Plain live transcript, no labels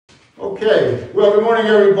Okay, well, good morning,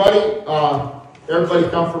 everybody. Everybody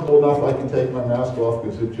comfortable enough I can take my mask off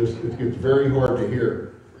because it gets very hard to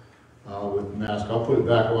hear with the mask. I'll put it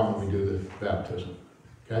back on when we do the baptism.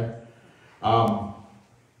 Okay?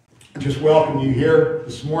 Just welcome you here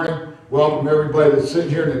this morning. Welcome everybody that's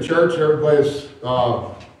sitting here in the church, everybody that's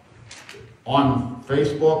on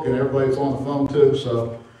Facebook, and everybody that's on the phone too.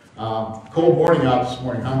 So, cold morning out this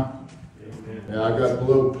morning, huh? Yeah, I got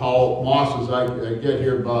below Paul Moss as I get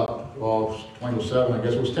here about 27. I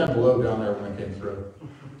guess it was 10 below down there when I came through.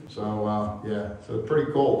 So yeah, so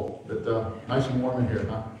pretty cold, but nice and warm in here,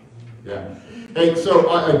 huh? Yeah. Hey, so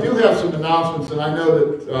I do have some announcements, and I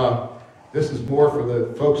know that this is more for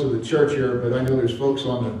the folks of the church here, but I know there's folks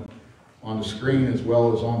on the screen as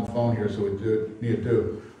well as on the phone here, so we need to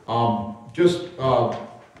do. Just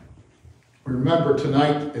remember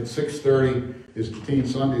tonight at 6:30 is the Teen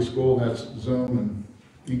Sunday School, and that's Zoom, and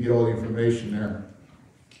you can get all the information there.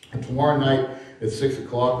 And tomorrow night at 6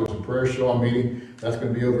 o'clock, there's a prayer shawl meeting. That's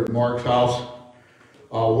going to be over at Mark's house.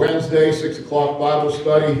 Wednesday, 6 o'clock Bible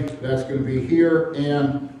study. That's going to be here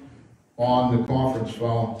and on the conference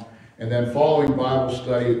phone. And then following Bible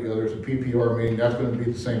study, there's a PPR meeting. That's going to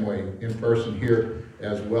be the same way, in person here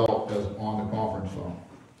as well as on the conference phone.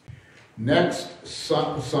 Next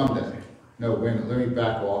Sunday. No, wait a minute. Let me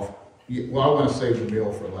back off. Well, I want to save the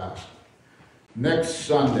meal for last. Next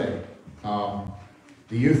Sunday,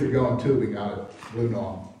 the youth are going tubing out at Blue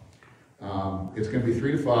Knoll. It's going to be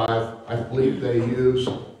 3 to 5. I believe they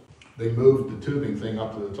moved the tubing thing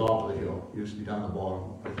up to the top of the hill. It used to be down the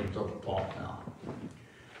bottom. I think it's up the top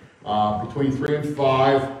now. Between 3 and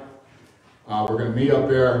 5, we're going to meet up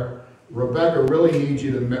there. Rebecca really needs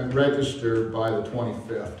you to register by the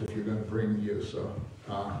 25th if you're going to bring the youth. So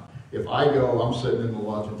if I go, I'm sitting in the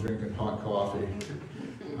lodge and drinking hot coffee.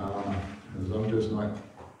 Because I'm just not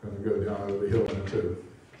going to go down over the hill in a tube.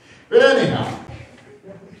 But anyhow,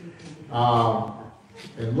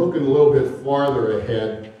 and looking a little bit farther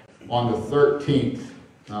ahead, on the 13th,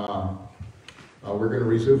 we're going to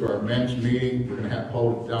resume our men's meeting. We're going to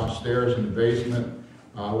hold it downstairs in the basement.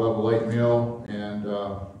 We'll have a late meal, and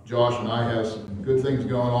Josh and I have some good things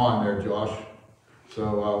going on there, Josh.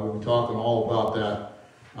 So we'll be talking all about that.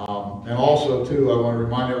 And also, too, I want to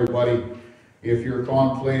remind everybody, if you're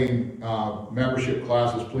contemplating membership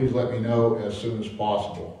classes, please let me know as soon as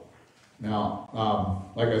possible. Now,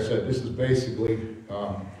 like I said, this is basically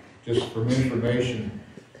just some information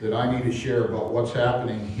that I need to share about what's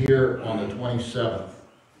happening here on the 27th.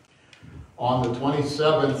 On the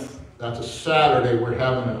 27th, that's a Saturday, we're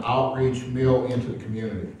having an outreach meal into the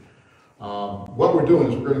community. What we're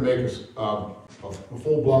doing is we're going to make a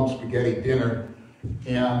full-blown spaghetti dinner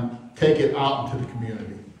and take it out into the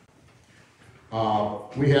community.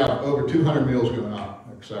 We have over 200 meals going out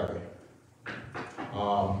next Saturday.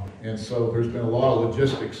 And so there's been a lot of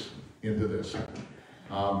logistics into this.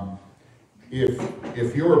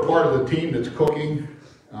 If you're a part of the team that's cooking,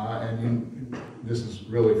 this is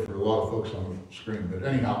really for a lot of folks on the screen, but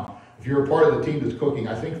anyhow, if you're a part of the team that's cooking,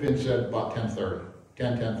 I think Vince said about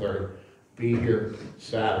 10:30, be here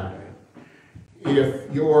Saturday. If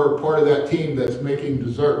you're part of that team that's making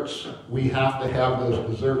desserts, we have to have those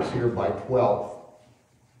desserts here by 12.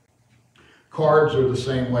 Cards are the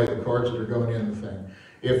same way, the cards that are going in the thing.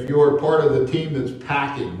 If you're part of the team that's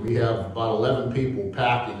packing, we have about 11 people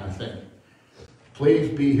packing, I think. Please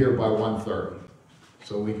be here by 1:30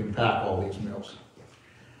 so we can pack all these meals.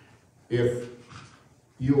 If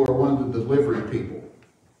you are one of the delivery people,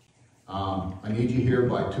 I need you here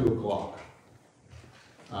by 2 o'clock.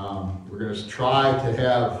 We're going to try to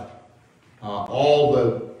have all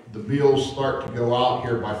the meals start to go out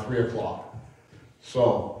here by 3 o'clock.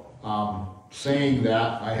 So, saying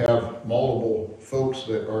that, I have multiple folks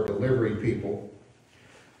that are delivery people.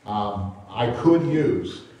 I could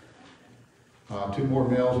use 2 more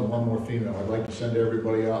males and 1 more female. I'd like to send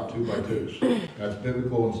everybody out 2 by 2s. That's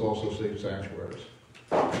biblical, and it's also safe sanctuaries.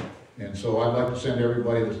 And so I'd like to send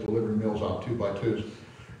everybody that's delivering meals out 2 by 2s.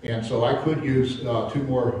 And so I could use 2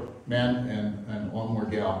 more men and 1 more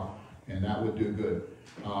gal, and that would do good.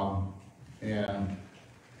 And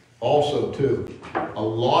also, too, a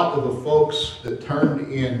lot of the folks that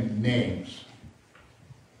turned in names,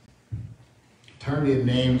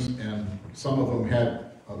 and some of them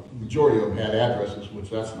had, a majority of them had addresses, which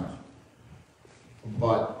that's nice.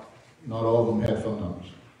 But not all of them had phone numbers.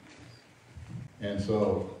 And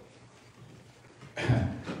so,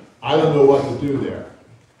 I don't know what to do there,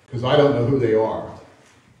 because I don't know who they are.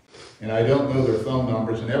 And I don't know their phone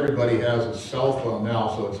numbers, and everybody has a cell phone now,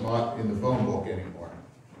 so it's not in the phone book anymore.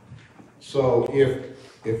 So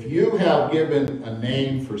if you have given a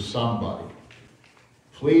name for somebody,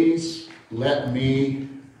 please let me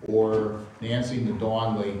or Nancy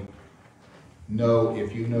Nadonley know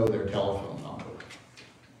if you know their telephone number.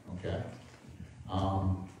 Okay?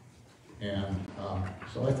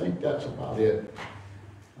 So I think that's about it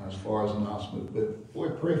as far as announcements. But boy,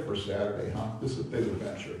 pray for Saturday, huh? This is a big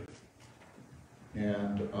adventure.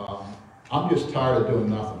 And I'm just tired of doing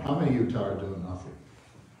nothing. How many of you are tired of doing nothing?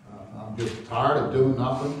 I'm just tired of doing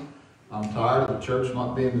nothing. I'm tired of the church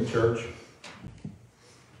not being the church.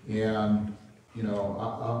 And, you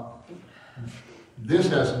know, this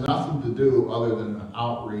has nothing to do other than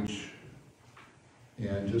outreach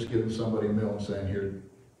and just giving somebody a meal and saying, here,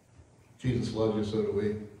 Jesus loves you, so do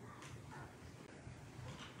we.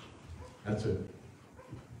 That's it.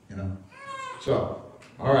 You know? So,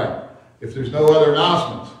 all right. If there's no other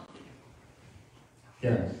announcements,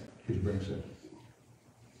 Karen, could you bring us in?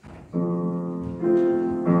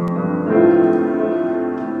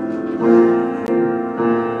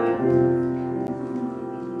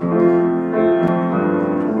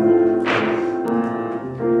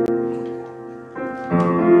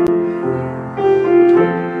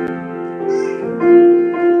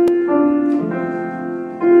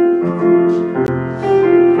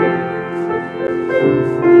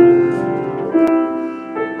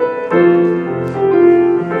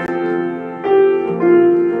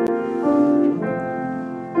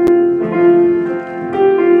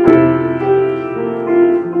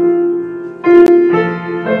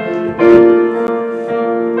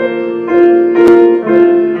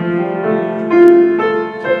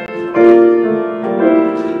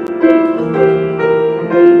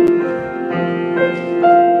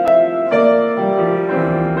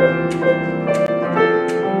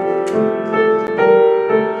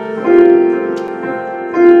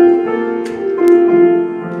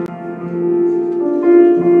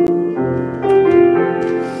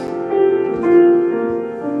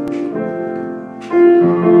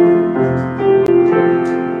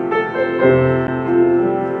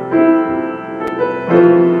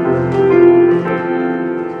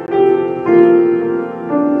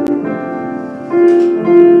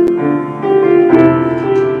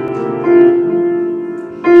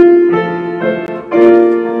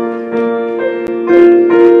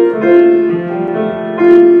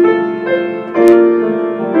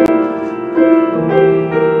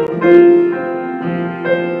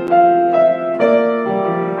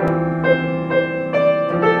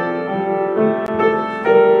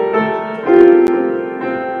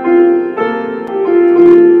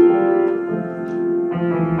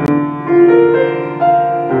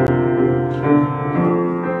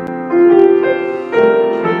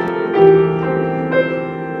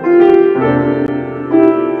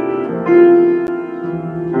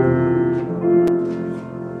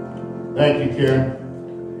 Thank you, Karen.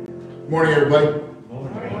 Good morning, everybody. Good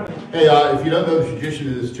morning. Hey, if you don't know the tradition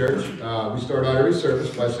of this church, we start out every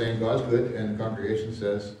service by saying God's good, and the congregation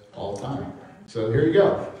says all the time. So here you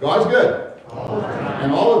go. God's good. All the time.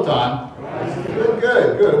 And all the time. Good,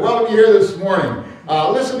 good, good. Welcome you here this morning.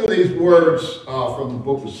 Listen to these words from the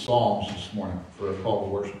book of Psalms this morning for a call to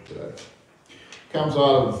worship today. It comes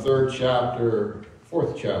out of the fourth chapter of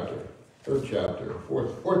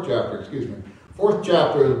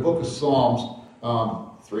the book of Psalms,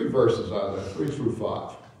 3 verses out of that, 3 through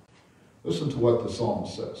 5. Listen to what the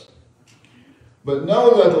psalmist says. But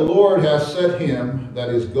know that the Lord has set him that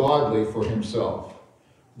is godly for himself.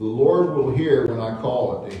 The Lord will hear when I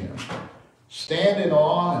call it to him. Stand in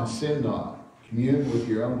awe and sin not. Commune with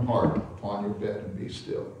your own heart upon your bed and be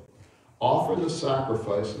still. Offer the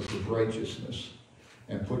sacrifices of righteousness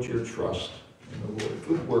and put your trust in the Lord.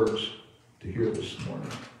 Good words to hear this morning.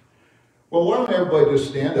 Well, why don't everybody just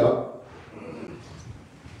stand up?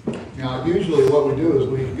 Now, usually what we do is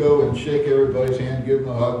we go and shake everybody's hand, give them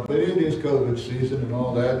a hug, but it is COVID season and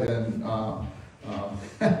all that, and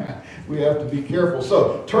we have to be careful.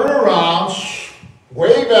 So, turn around,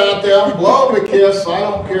 wave at them, blow them a kiss. I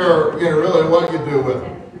don't care, really what you do with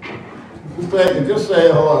them. Just say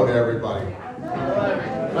hello to everybody.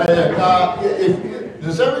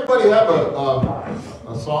 Does everybody have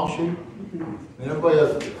a song sheet? Everybody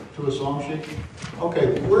have to a song sheet?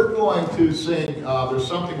 Okay, we're going to sing, there's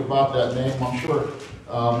something about that name, I'm sure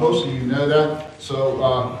most of you know that. So,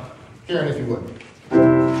 Karen, if you would.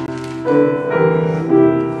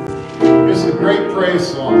 It's a great praise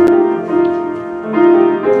song.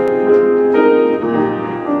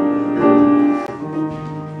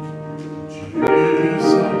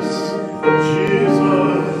 Jesus,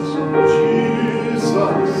 Jesus,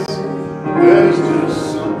 Jesus, there's just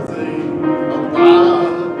something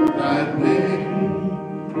about that name.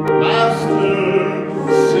 Master,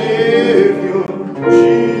 Savior,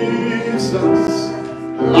 Jesus.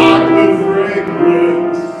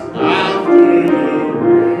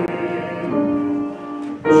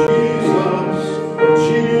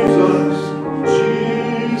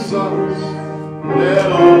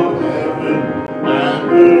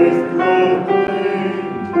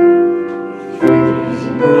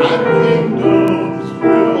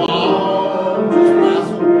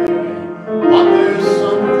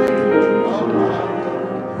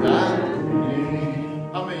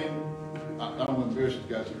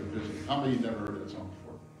 How many of you never heard that song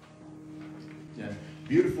before? Yeah,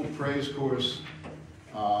 beautiful praise chorus.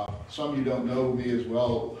 Some of you don't know me as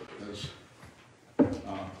well as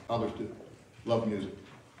others do. Love music.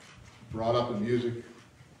 Brought up in music.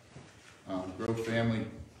 Grove family.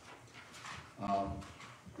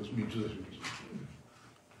 Was musicians.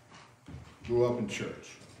 Grew up in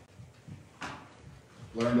church.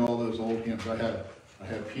 Learned all those old hymns. I had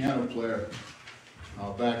a piano player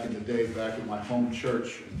back in the day, back at my home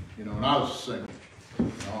church, and I was singing. I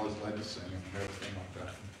always liked to sing and everything like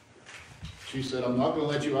that. She said, "I'm not going to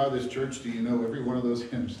let you out of this church till you know every one of those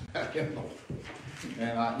hymns."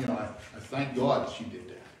 And I thank God she did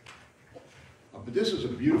that. But this is a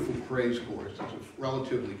beautiful praise chorus. It's a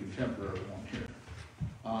relatively contemporary one here.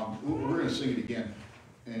 We're going to sing it again,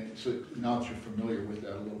 and so now that you're familiar with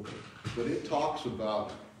that a little bit. But it talks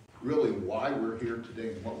about really why we're here today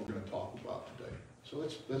and what we're going to talk about today. So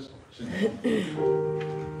let's sing it.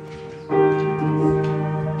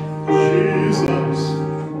 Jesus,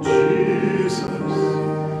 Jesus,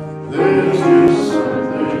 there's just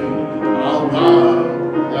something about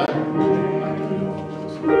that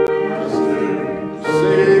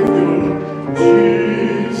Savior,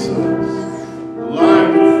 Jesus,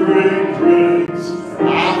 like a fragrance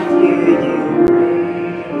after the rain.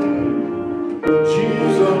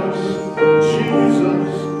 Jesus,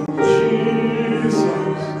 Jesus,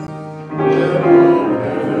 Jesus, let all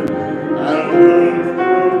heaven and earth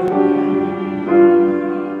proclaim.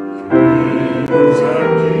 Kings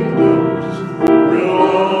and kingdoms will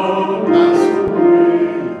all pass away,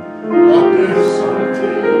 but there's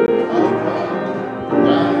something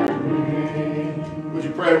about that name. Would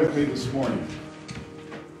you pray with me this morning?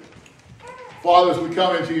 Father, as we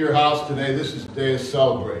come into your house today, this is a day of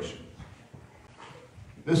celebration.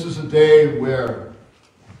 This is a day where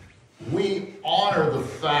we honor the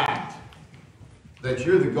fact that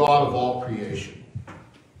you're the God of all creation.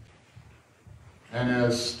 And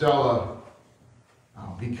as Stella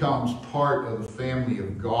becomes part of the family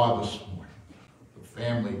of God this morning, the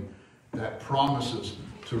family that promises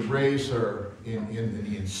to raise her in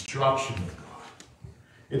the instruction of God,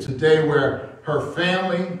 it's a day where her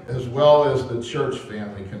family, as well as the church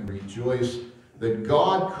family, can rejoice that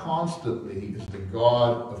God constantly is the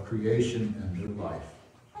God of creation and new life.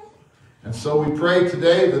 And so we pray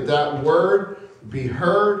today that that word be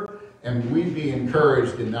heard and we be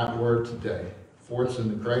encouraged in that word today. For it's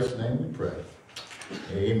in Christ's name we pray.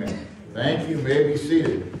 Amen. Thank you. You may be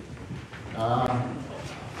seated.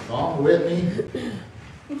 Tom Whitney,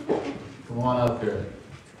 come on up here.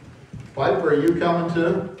 Piper, are you coming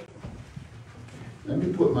too? Let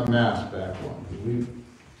me put my mask back on.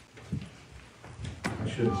 I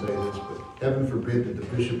shouldn't say this, but heaven forbid that the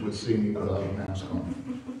bishop would see me without a mask on.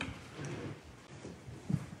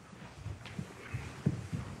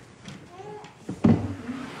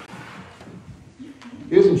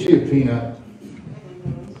 Isn't she a peanut?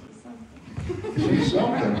 She's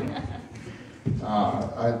something.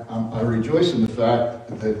 I rejoice in the fact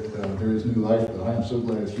that there is new life, but I am so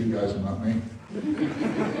glad it's you guys and not me.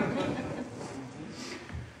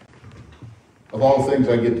 Of all the things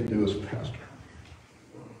I get to do as a pastor,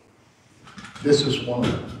 this is one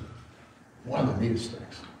of the neatest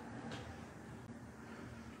things.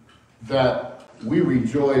 That we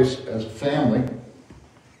rejoice as a family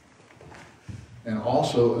and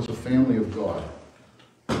also as a family of God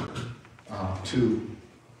to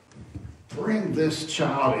bring this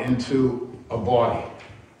child into a body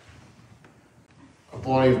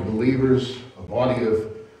of believers, a body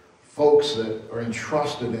of folks that are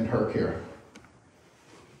entrusted in her care.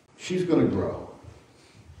 She's going to grow.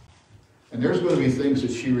 And there's going to be things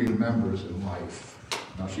that she remembers in life.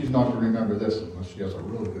 Now, she's not going to remember this unless she has a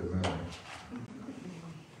really good memory.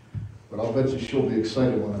 But I'll bet you she'll be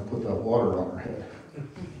excited when I put that water on her head.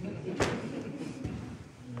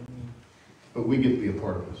 But we get to be a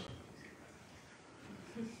part of this.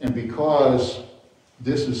 And because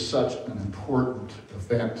this is such an important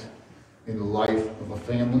event in the life of a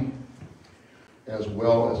family, as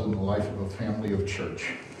well as in the life of a family of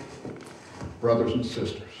church, brothers and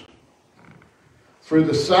sisters, through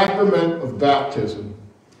the sacrament of baptism,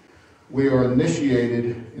 we are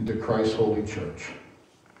initiated into Christ's holy church.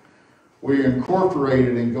 We are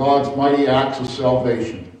incorporated in God's mighty acts of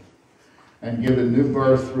salvation and given new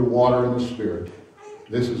birth through water and the Spirit.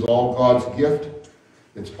 This is all God's gift.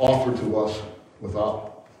 It's offered to us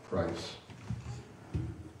without price.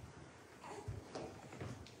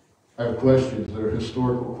 I have questions that are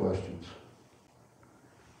historical questions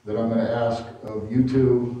that I'm going to ask of you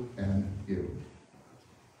two and you.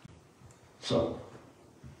 So,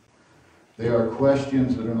 they are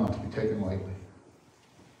questions that are not to be taken lightly.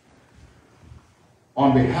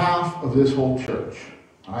 On behalf of this whole church,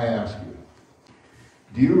 I ask you,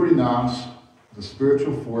 do you renounce the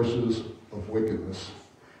spiritual forces of wickedness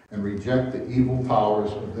and reject the evil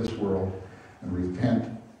powers of this world and repent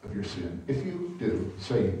of your sin? If you do,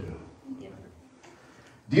 say you do.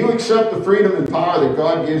 Do you accept the freedom and power that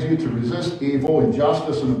God gives you to resist evil,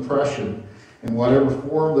 injustice, and oppression in whatever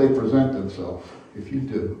form they present themselves? If you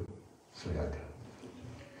do, say I do.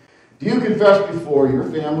 Do you confess before your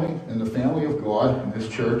family and the family of God in this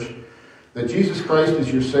church that Jesus Christ is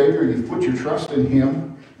your Savior, you've put your trust in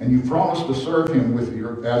Him, and you promise to serve Him as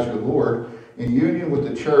your Lord in union with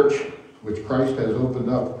the church which Christ has opened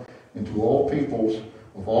up into all peoples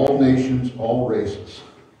of all nations, all races?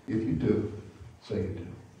 If you do, say you do.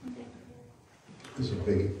 This is a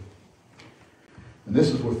biggie. And this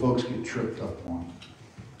is where folks get tripped up on.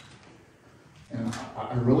 And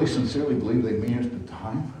I really sincerely believe they mean it at the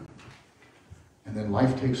time. And then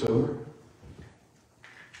life takes over.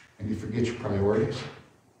 And you forget your priorities.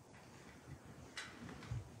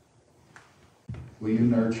 Will you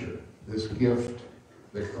nurture this gift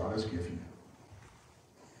that God has given you?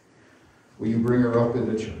 Will you bring her up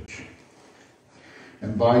in the church?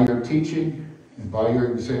 And by your teaching and by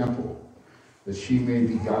your example, that she may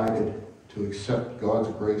be guided to accept God's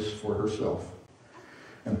grace for herself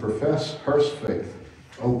and profess her faith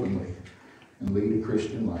openly and lead a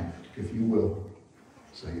Christian life. If you will,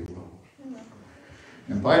 say you will.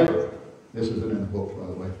 And Piper, this isn't in the book, by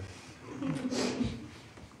the way.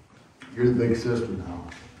 You're the big sister now.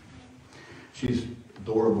 She's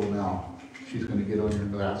adorable now. She's going to get on your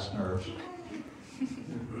last nerves.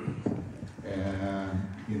 And,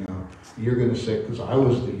 you're going to say, because I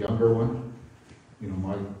was the younger one,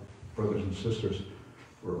 my brothers and sisters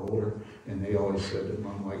were older, and they always said that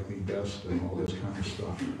Mom liked me best and all this kind of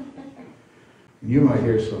stuff. And you might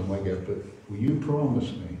hear something like that, but will you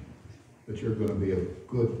promise me that you're going to be a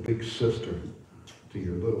good big sister to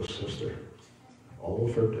your little sister all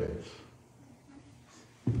of her days?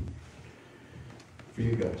 For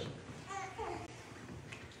you guys.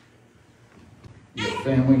 You got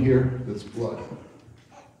family here that's blood.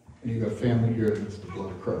 And you got family here that's the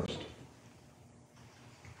blood of Christ.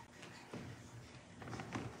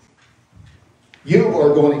 You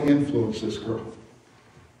are going to influence this girl.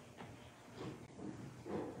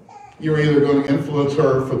 You're either going to influence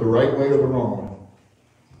her for the right way or the wrong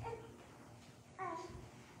way.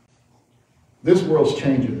 This world's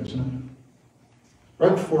changing, isn't it?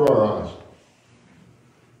 Right before our eyes.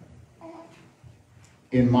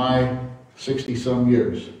 In my 60-some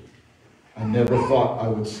years, I never thought I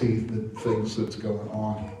would see the things that's going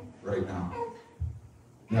on right now.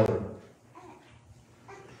 Never.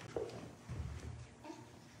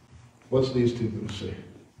 What's these two going to see?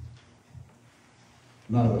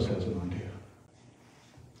 None of us has an idea.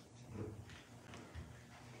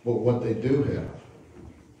 But what they do have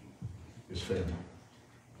is family.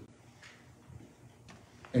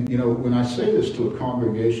 And when I say this to a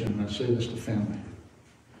congregation, and I say this to family,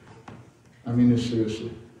 I mean this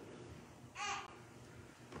seriously.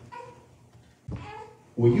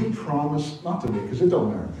 Will you promise, not to me, because it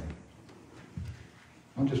don't matter to me.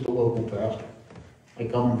 I'm just a local pastor. I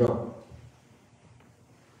come and go.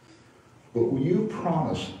 But will you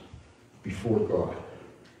promise before God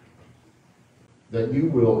that you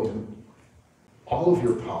will, in all of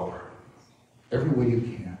your power, every way you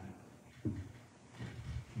can,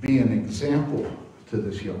 be an example to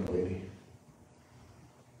this young lady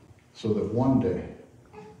so that one day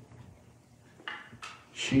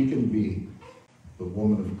she can be the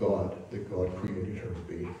woman of God that God created her to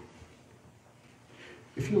be?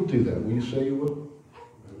 If you'll do that, will you say you will?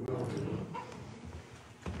 I will.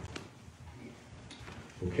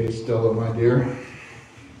 Okay, Stella, my dear.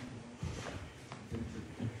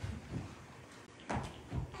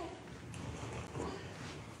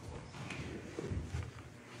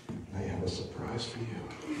 I have a surprise for you.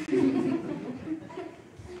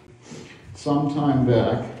 Sometime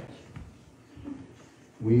back,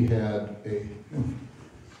 we had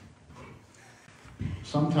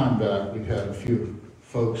a few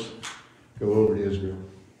folks go over to Israel.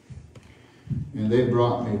 And they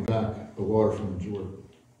brought me back the water from Jordan.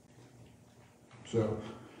 So,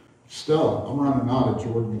 Stella, I'm running out of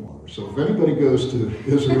Jordan water. So if anybody goes to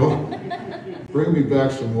Israel, bring me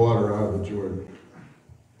back some water out of the Jordan.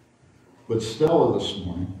 But Stella this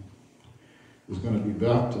morning is going to be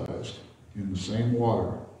baptized in the same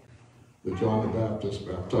water that John the Baptist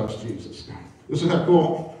baptized Jesus. Isn't that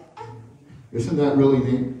cool? Isn't that really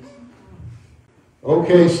neat?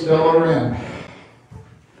 Okay, Stella in.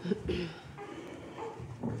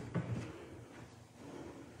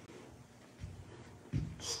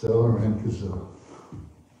 Stella and Kazoo.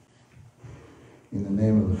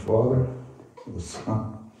 name of the Father, the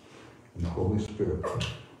Son, and the Holy Spirit,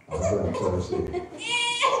 I baptize thee.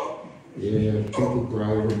 Yeah, people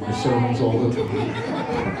cry over my sermons all the time.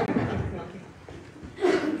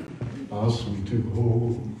 How sweet to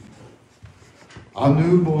hold a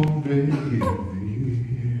newborn baby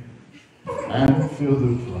and feel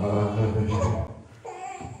the pride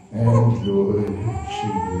and joy she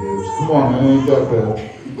gives. Come on, I ain't that bad.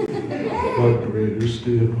 But greater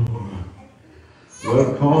still,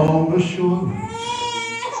 the calm assurance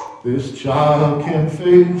this child can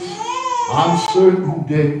face uncertain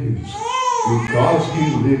days because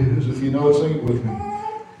he lives. If you know it, sing it with me.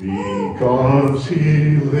 Because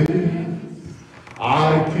he lives,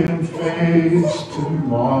 I can face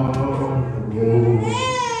tomorrow.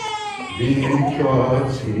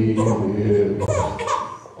 Because he lives,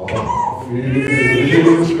 all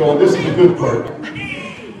fear is gone. This is the good part.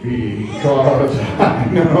 Because I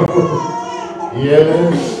know,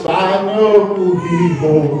 yes, I know he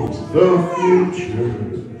holds the future,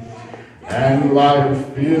 and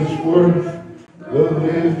life is worth the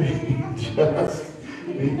living just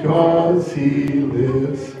because he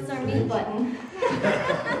lives. It's our mute button.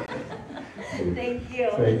 Thank you.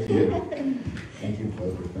 Thank you. Thank you for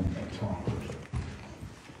everything. That's all.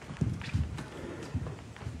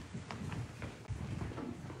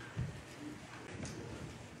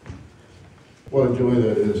 What a joy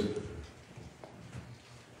that is.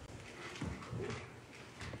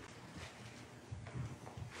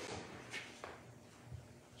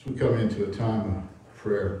 As we come into a time of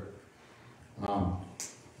prayer,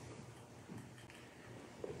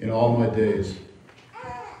 in all my days,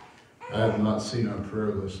 I have not seen our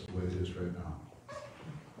prayer list the way it is right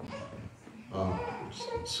now.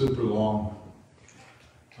 It's super long,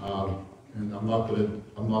 and I'm not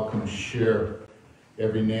going to share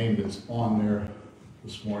every name that's on there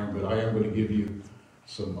this morning, but I am going to give you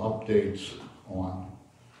some updates on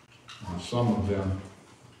some of them.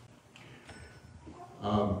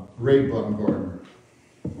 Ray Bumgarner.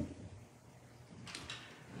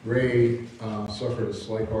 Ray suffered a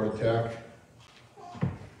slight heart attack.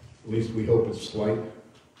 At least we hope it's slight.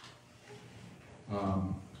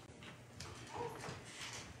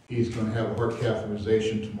 He's going to have a heart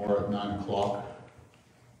catheterization tomorrow at 9 o'clock.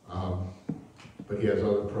 But he has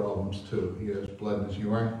other problems too. He has blood in his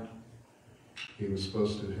urine. He was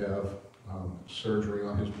supposed to have surgery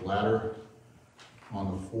on his bladder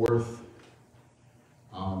on the 4th.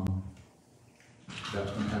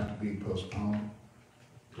 That's going to have to be postponed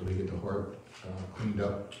until we get the heart cleaned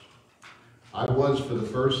up. I was, for the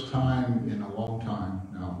first time in a long time,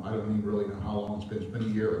 now I don't even really know how long it's been a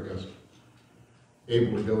year, I guess,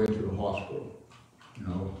 able to go into the hospital. You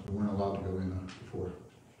know, we weren't allowed to go in before.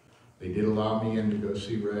 They did allow me in to go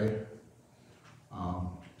see Ray. I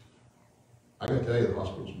gotta tell you, the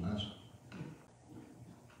hospital's a mess.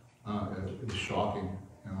 It was shocking,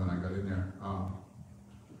 and when I got in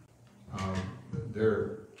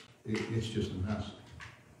there, it's just a mess.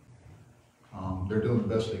 They're doing the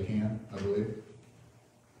best they can, I believe.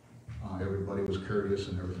 Everybody was courteous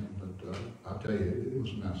and everything, but I'll tell you, it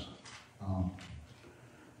was a mess.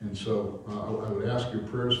 And so I would ask your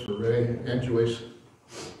prayers for Ray and Joyce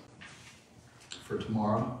for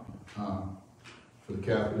tomorrow, for the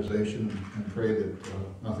catheterization, and pray that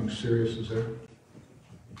nothing serious is there.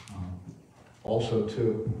 Also,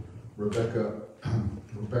 too, Rebecca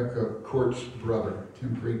Court's brother,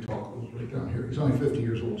 Tim Greentalk, was right down here. He's only 50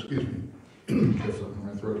 years old, excuse me. Got something in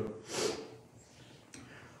my throat.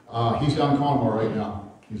 He's down in Conemaugh right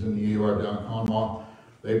now. He's in the ER down in Conemaugh.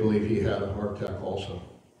 They believe he had a heart attack also.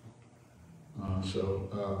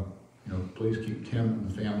 You know, please keep Tim and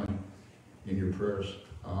the family in your prayers.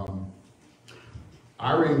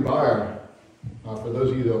 Irene Byer, for those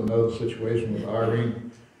of you who don't know the situation with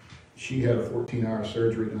Irene, she had a 14-hour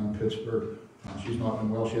surgery down in Pittsburgh. She's not been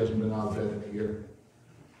well. She hasn't been out of bed in a year.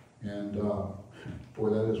 And boy,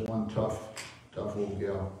 that is one tough old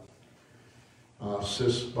gal.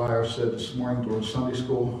 Sis Byer said this morning during Sunday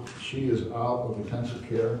school, she is out of intensive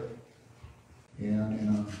care and in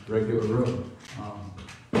a regular room.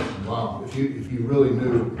 Wow, if you really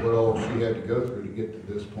knew what all she had to go through to get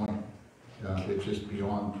to this point, it's just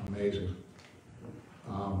beyond amazing.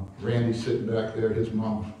 Randy's sitting back there. His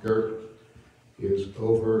mom, Gert, is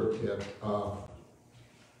over at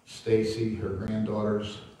Stacy, her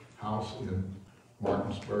granddaughter's house in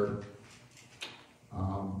Martinsburg.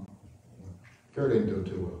 Gert ain't doing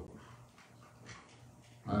too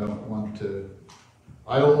well. I don't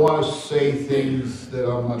want to say things that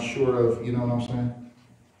I'm not sure of, you know what I'm saying?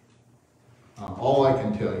 All I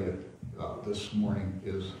can tell you this morning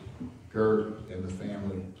is Gert and the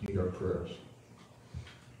family need our prayers.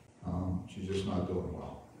 She's just not doing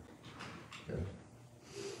well. Okay.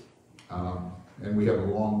 And we have a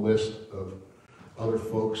long list of other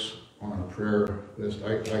folks on our prayer list.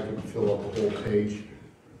 I could fill up a whole page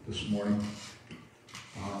this morning.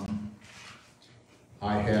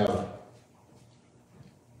 I have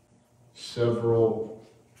several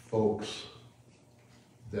folks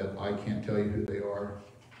that I can't tell you who they are,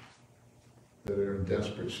 that are in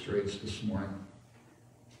desperate straits this morning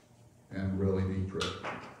and really need prayer.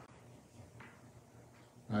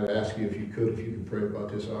 I'd ask you if you could pray about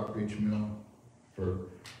this outreach meal for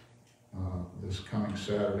this coming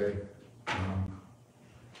Saturday.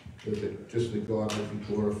 That God would be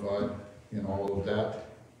glorified in all of that.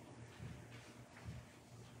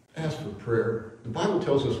 As for prayer, the Bible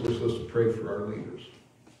tells us we're supposed to pray for our leaders.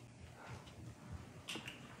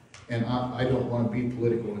 And I don't want to be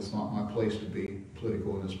political. It's not my place to be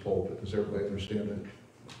political in this pulpit. Does everybody understand that?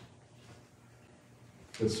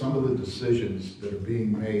 But some of the decisions that are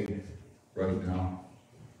being made right now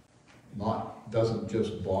doesn't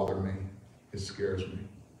just bother me, it scares me.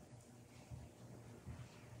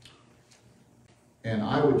 And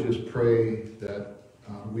I would just pray that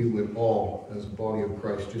we would all, as a body of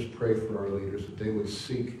Christ, just pray for our leaders, that they would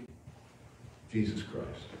seek Jesus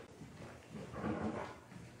Christ.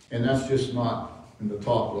 And that's just not in the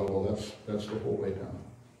top level, that's the whole way down.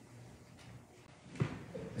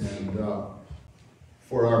 And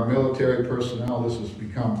for our military personnel, this has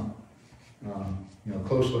become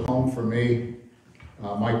close to home for me.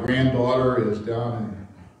 My granddaughter is down in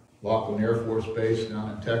Laughlin Air Force Base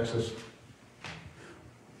down in Texas.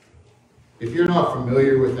 If you're not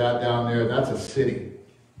familiar with that down there, that's a city.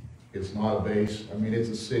 It's not a base. I mean, it's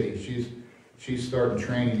a city. She's starting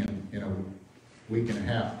training in a week and a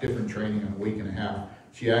half, different training in a week and a half.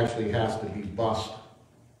 She actually has to be bused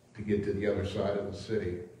to get to the other side of the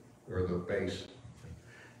city or the base.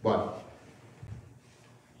 But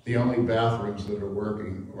the only bathrooms that are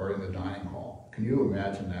working are in the dining hall. Can you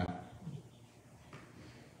imagine that?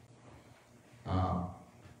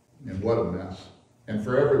 And what a mess. And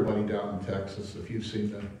for everybody down in Texas, if you've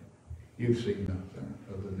seen the news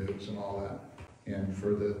and all that, and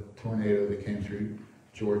for the tornado that came through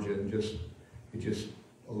Georgia, and just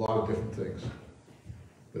a lot of different things.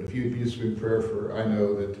 But if you'd just be in prayer for, I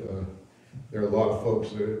know that there are a lot of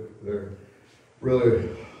folks that are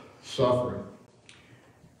really suffering.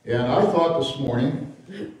 And I thought this morning,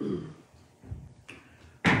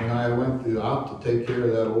 when I went out to take care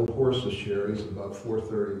of that old horse of Sherry's about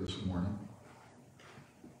 4:30 this morning,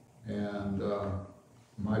 and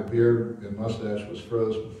my beard and mustache was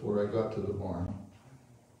froze before I got to the barn.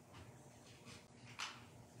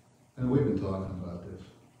 And we've been talking about this.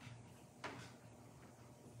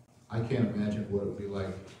 I can't imagine what it would be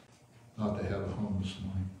like not to have a home this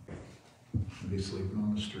morning and be sleeping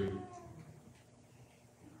on the street.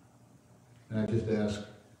 And I just ask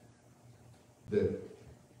that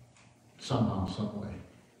somehow, some way.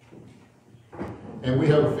 And we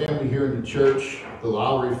have a family here in the church, the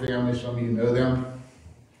Lowry family. Some of you know them.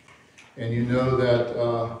 And you know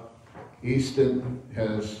that Easton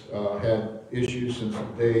has had issues since the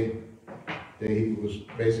day he was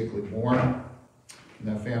basically born. And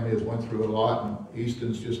that family has went through a lot, and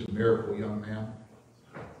Easton's just a miracle young man.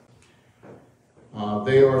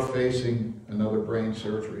 They are facing another brain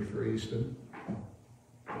surgery for Easton,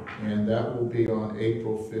 and that will be on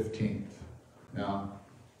April 15th. Now,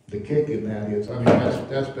 the kick in that is, I mean,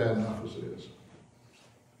 that's bad enough as it is.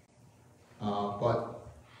 But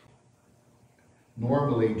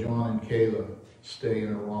normally, John and Kayla stay in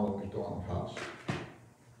a Ronald McDonald house.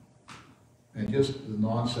 And just the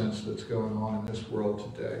nonsense that's going on in this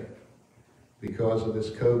world today, because of this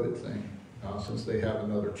COVID thing, since they have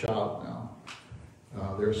another child now,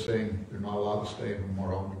 they're saying they're not allowed to stay in the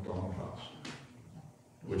Ronald McDonald house,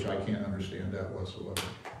 which I can't understand that whatsoever.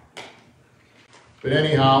 But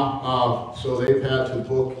anyhow, so they've had to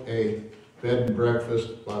book a bed and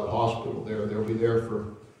breakfast by the hospital there. They'll be there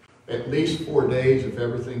for at least 4 days if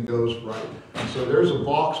everything goes right. And so there's a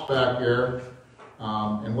box back there,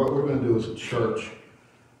 and what we're going to do as a church,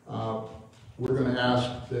 we're going to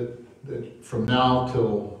ask that from now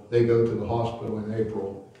till they go to the hospital in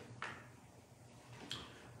April,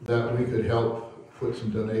 that we could help put some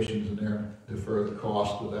donations in there, defer the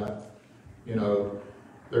cost of that. You know,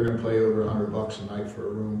 they're going to pay over $100 a night for a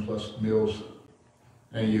room plus meals.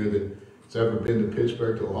 Any of you that's ever been to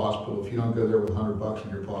Pittsburgh to a hospital, if you don't go there with $100 in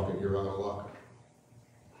your pocket, you're out of luck.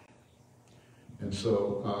 And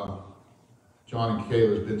so John and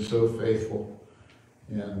Kayla has been so faithful,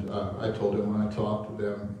 and I told them when I talked to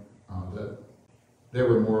them that they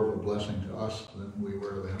were more of a blessing to us than we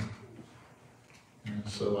were to them. And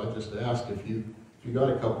so I just asked if you got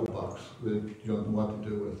a couple bucks that you don't know what to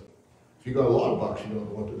do with. If you got a lot of bucks you don't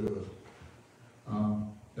know what to do with.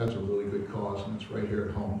 That's a really good cause, and it's right here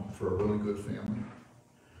at home for a really good family.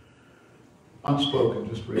 Unspoken,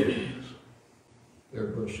 just read things.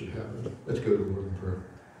 Everybody should have it. Let's go to the Lord in prayer.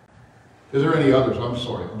 Is there any others? I'm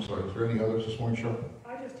sorry. Is there any others this morning, Charlotte?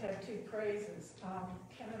 I just have two praises.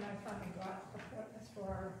 Ken and I finally got appointments for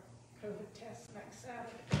our COVID tests next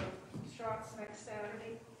Saturday, shots next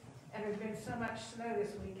Saturday. And there's been so much snow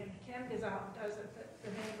this weekend. Ken goes out and does it, but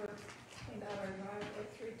the neighbor cleaned out our driveway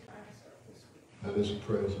 3 times this week. That is a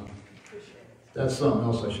praise, huh? Appreciate it. That's something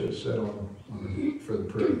else I should have said for the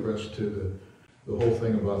prayer request too. The whole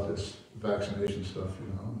thing about this vaccination stuff, you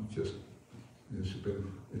know,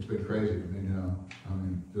 it's been crazy.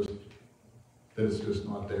 Just that it's just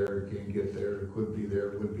not there. It can't get there. It could be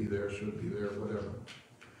there. Would be there. Should be there. Whatever.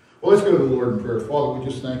 Well, let's go to the Lord in prayer. Father, we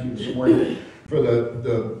just thank you this morning for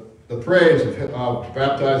the praise of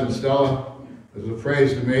baptizing Stella. It was a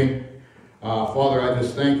praise to me. Father, I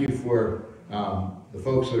just thank you for the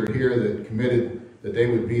folks that are here that committed that they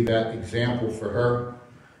would be that example for her.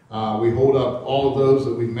 We hold up all of those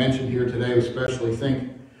that we've mentioned here today, especially think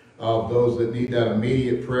of those that need that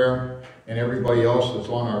immediate prayer and everybody else that's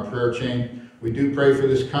on our prayer chain. We do pray for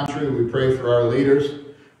this country. We pray for our leaders.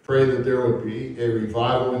 Pray that there would be a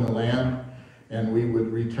revival in the land and we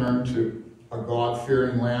would return to a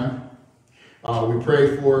God-fearing land. We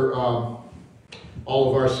pray for all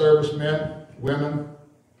of our servicemen, women,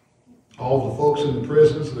 all of the folks in the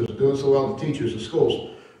prisons that are doing so well, the teachers, the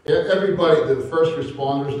schools. Everybody, the first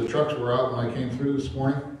responders, the trucks were out when I came through this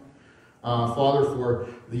morning. Father, for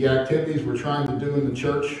the activities we're trying to do in the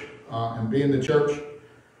church and be in the church.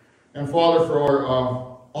 And Father, for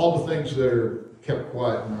all the things that are kept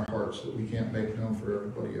quiet in our hearts that we can't make known for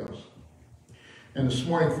everybody else. And this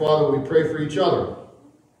morning, Father, we pray for each other.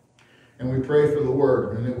 And we pray for the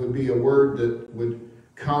Word. And it would be a Word that would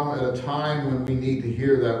come at a time when we need to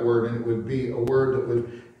hear that Word. And it would be a Word that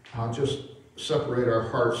would just separate our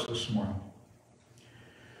hearts this morning.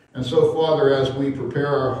 And so, Father, as we prepare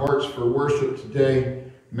our hearts for worship today,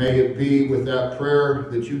 may it be with that prayer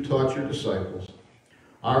that you taught your disciples.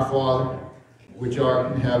 Our Father, which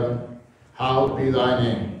art in heaven, hallowed be thy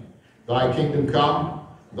name. Thy kingdom come,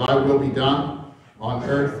 thy will be done, on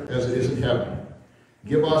earth as it is in heaven.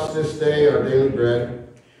 Give us this day our daily bread,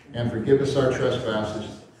 and forgive us our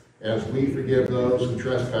trespasses, as we forgive those who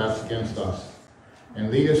trespass against us.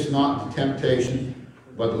 And lead us not into temptation,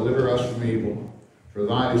 but deliver us from evil. For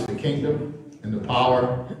thine is the kingdom, and the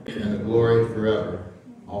power, and the glory forever.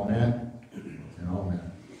 Amen and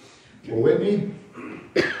amen. Well, Whitney,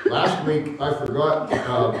 last week I forgot,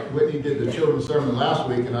 Whitney did the children's sermon last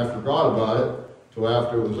week, and I forgot about it till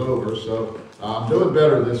after it was over. So I'm doing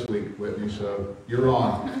better this week, Whitney, so you're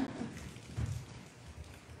on.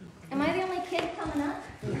 Am I the only kid coming up?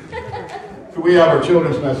 Can we have our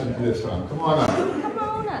children's message this time? Come on up. Come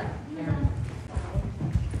on up.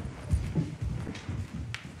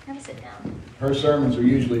 Have a sit down. Her sermons are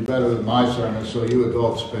usually better than my sermons, so you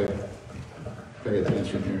adults pay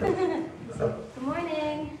attention here. Good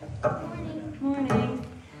morning. Good morning. Good morning.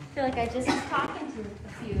 I feel like I just was talking to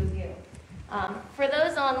a few of you. For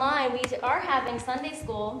those online, we are having Sunday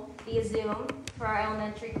school via Zoom for our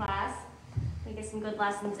elementary class. We get some good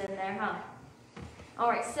lessons in there, huh? All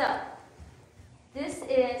right, so this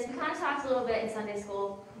is, we kind of talked a little bit in Sunday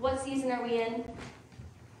school. What season are we in?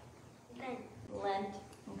 Lent. Lent,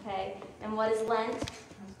 okay. And what is Lent?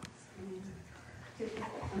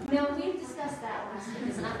 No, we discussed that last week.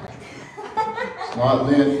 It's not Lent. It's not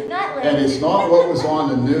Lent. Not Lent. And it's not what was on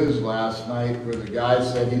the news last night where the guy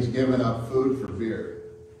said he's giving up food for beer.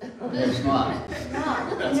 It's not.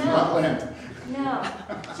 No. That's not Lent. No.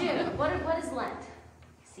 June, what is Lent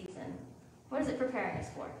season? What is it preparing us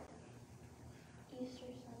for? Easter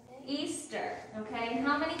Sunday. Easter, okay. And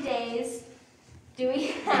how many days do we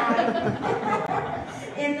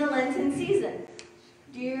have in the Lenten season?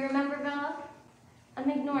 Do you remember, Bella? I'm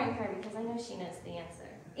ignoring her because I know she knows the answer.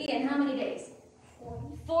 Ian, how many days?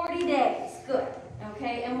 40. 40 days. Good.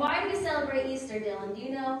 Okay. And why do we celebrate Easter, Dylan? Do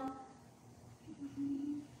you know?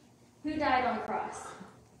 Who died on the cross?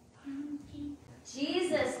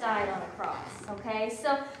 Jesus died on a cross, okay?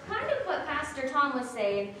 So kind of what Pastor Tom was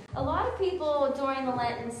saying, a lot of people during the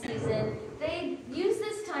Lenten season, they use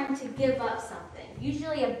this time to give up something,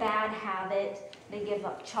 usually a bad habit. They give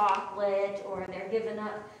up chocolate, or they're giving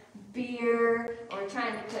up beer, or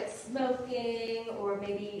trying to quit smoking, or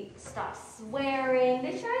maybe stop swearing.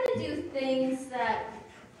 They try to do things that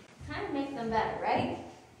kind of make them better, right?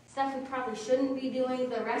 Stuff we probably shouldn't be doing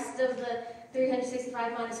the rest of the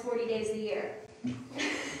 365 minus 40 days a year.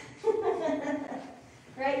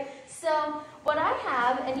 Right? So what I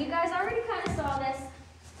have, and you guys already kind of saw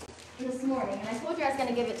this morning, and I told you I was going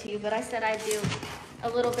to give it to you, but I said I'd do a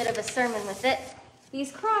little bit of a sermon with it.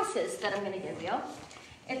 These crosses that I'm going to give you.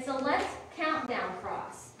 It's a Let's Countdown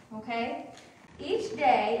cross, okay? Each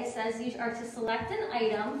day, it says you are to select an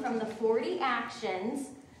item from the 40 actions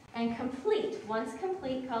and complete. Once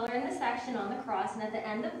complete, color in the section on the cross, and at the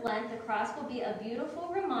end of Lent, the cross will be a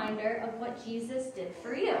beautiful reminder of what Jesus did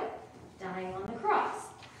for you, dying on the cross.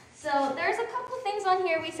 So there's a couple of things on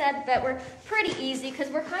here we said that were pretty easy because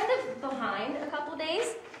we're kind of behind a couple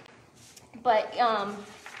days. But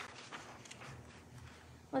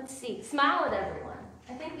let's see, smile at everyone.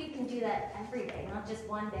 I think we can do that every day, not just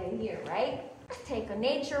one day a year, right? Take a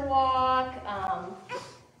nature walk.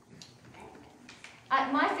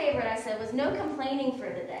 My favorite, I said, was no complaining for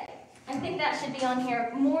the day. I think that should be on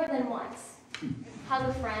here more than once. Hug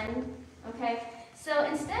a friend, okay? So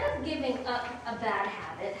instead of giving up a bad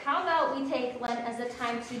habit, how about we take Lent as a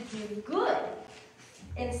time to do good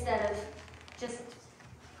instead of just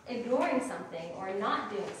ignoring something or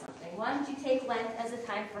not doing something? Why don't you take Lent as a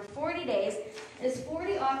time for 40 days? There's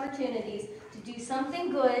 40 opportunities to do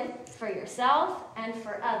something good for yourself and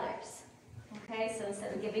for others. Okay, so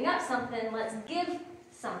instead of giving up something, let's give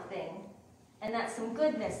something. And that's some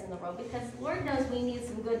goodness in the world, because the Lord knows we need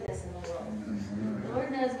some goodness in the world. The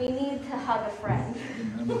Lord knows we need to hug a friend.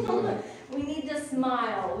 We need to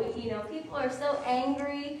smile. People are so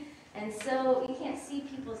angry, and so you can't see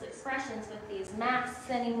people's expressions with these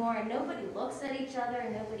masks anymore, and nobody looks at each other,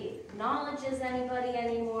 and nobody acknowledges anybody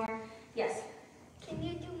anymore. Yes? Can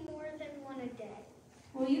you do more than one a day?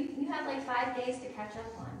 Well, you have like 5 days to catch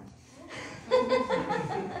up on.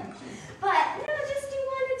 But, just do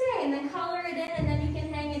one a day, and then color it in, and then you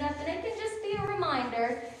can hang it up, and it can just be a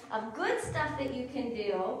reminder of good stuff that you can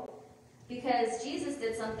do, because Jesus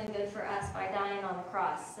did something good for us by dying on the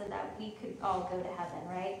cross so that we could all go to heaven,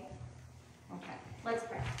 right? Okay, let's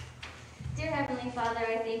pray. Dear Heavenly Father,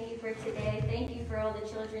 I thank you for today. Thank you for all the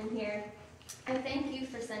children here. I thank you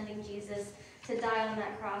for sending Jesus to die on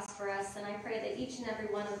that cross for us, and I pray that each and every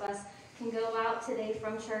one of us can go out today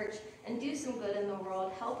from church and do some good in the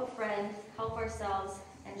world, help a friend, help ourselves,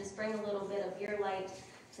 and just bring a little bit of your light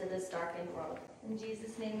to this darkened world. In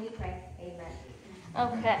Jesus' name we pray. Amen.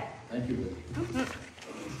 Okay. Thank you. One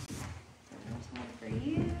for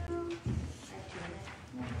you.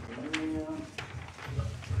 One for you.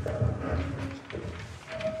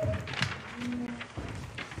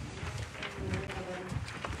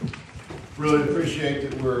 Really appreciate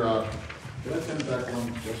that we're, did I send it back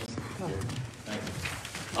on? Yes. Thank you.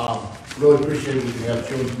 Really appreciate we can have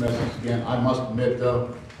children's messages again. I must admit,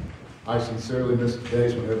 though, I sincerely miss the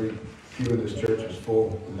days when every pew in this church is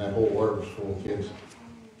full and that whole ward was full of kids.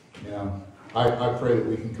 I pray that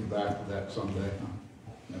we can come back to that someday.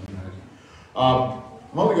 That'd be nice. I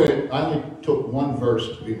only took one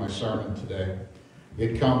verse to be my sermon today.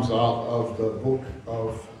 It comes out of the book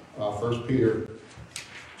of 1 Peter,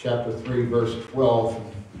 chapter 3, verse 12.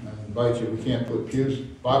 And I invite you, we can't put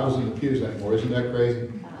Bibles in the pews anymore. Isn't that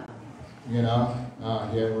crazy? Yeah,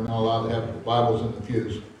 we're not allowed to have Bibles in the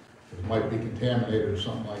pews. It might be contaminated or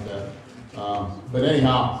something like that. But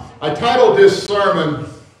anyhow, I titled this sermon,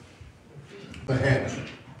 The Hedge.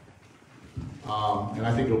 And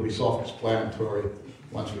I think it'll be self-explanatory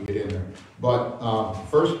once we get in there. But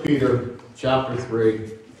 1 Peter chapter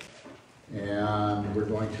 3, and we're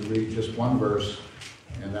going to read just one verse,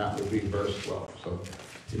 and that will be verse 12. So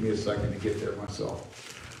give me a second to get there myself.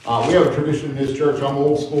 We have a tradition in this church. I'm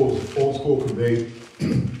old school can be.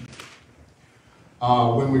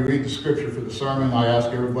 When we read the scripture for the sermon, I ask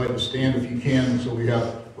everybody to stand if you can, so we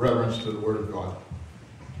have reverence to the Word of God.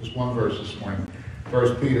 Just one verse this morning.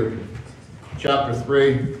 1 Peter chapter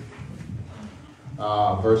 3,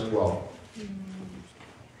 verse 12.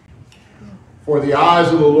 For the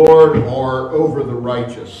eyes of the Lord are over the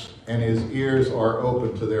righteous, and his ears are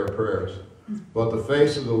open to their prayers. But the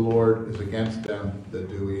face of the Lord is against them that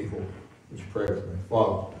do evil. Let's pray with me.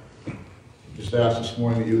 Father, just ask this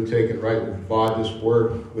morning that you would take and rightly provide this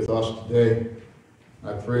word with us today.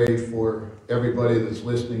 I pray for everybody that's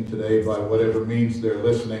listening today by whatever means they're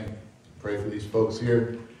listening. Pray for these folks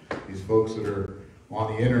here, these folks that are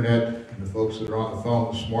on the internet, and the folks that are on the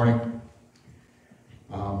phone this morning.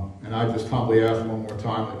 And I just humbly ask one more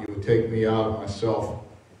time that you would take me out of myself,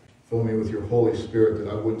 fill me with your Holy Spirit, that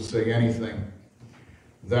I wouldn't say anything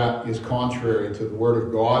that is contrary to the Word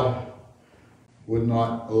of God, would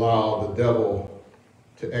not allow the devil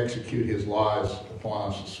to execute his lies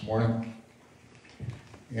upon us this morning,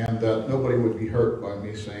 and that nobody would be hurt by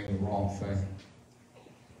me saying the wrong thing.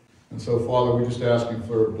 And so, Father, we're just asking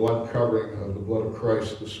for a blood covering of the blood of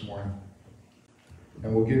Christ this morning.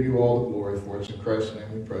 And we'll give you all the glory for it. It's in Christ's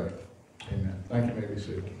name we pray. Amen. Thank you. May be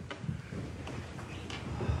seated.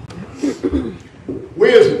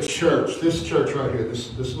 We as a church, this church right here,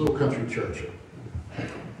 this little country church,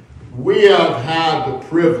 we have had the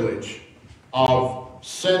privilege of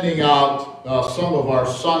sending out some of our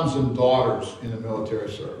sons and daughters in the military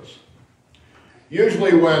service.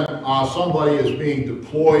 Usually when somebody is being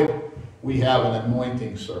deployed, we have an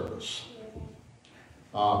anointing service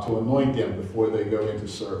to anoint them before they go into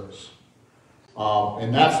service.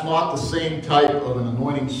 And that's not the same type of an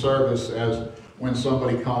anointing service as when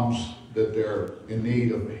somebody comes that they're in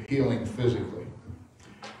need of healing physically.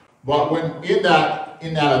 But when in that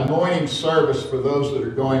anointing service for those that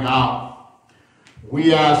are going out,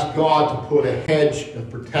 we ask God to put a hedge of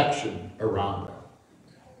protection around them.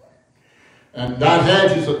 And that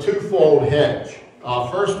hedge is a twofold hedge.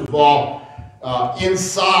 First of all,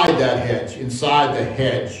 inside the hedge,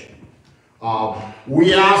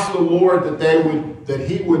 we ask the Lord that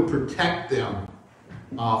He would protect them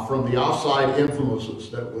from the outside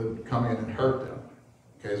influences that would come in and hurt them.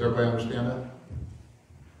 Okay, does everybody understand that?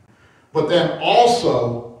 But then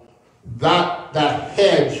also, that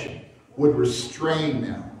hedge would restrain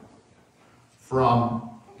them from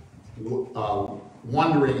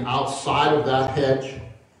wandering outside of that hedge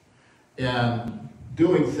and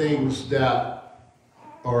doing things that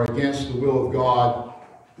are against the will of God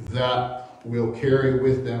that will carry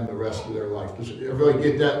with them the rest of their life. Does everybody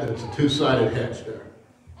get that? That it's a two-sided hedge there.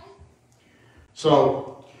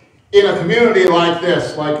 So, in a community like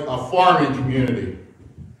this, like a farming community,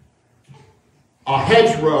 a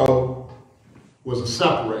hedgerow was a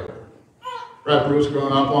separator. Right, Bruce,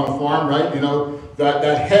 growing up on a farm, right? You know,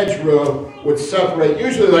 that hedgerow would separate,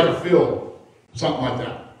 usually like a field, something like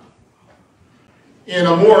that. In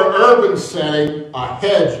a more urban setting, a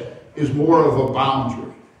hedge is more of a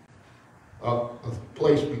boundary, a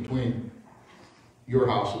place between your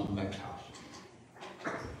house and the next house.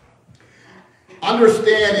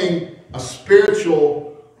 Understanding a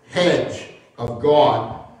spiritual hedge of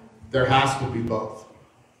God, there has to be both.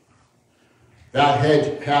 That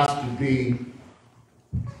hedge has to be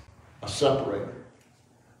a separator,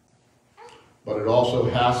 but it also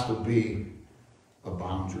has to be a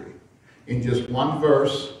boundary. In just one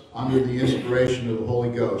verse, under the inspiration of the Holy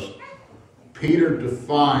Ghost, Peter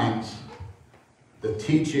defines the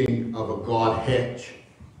teaching of a God hedge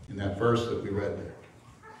in that verse that we read there.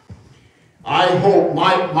 I hope,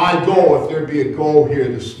 my goal, if there'd be a goal here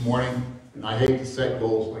this morning, and I hate to set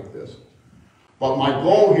goals like this, but my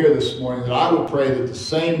goal here this morning, that I would pray that the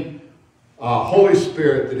same Holy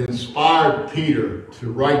Spirit that inspired Peter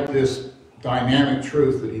to write this dynamic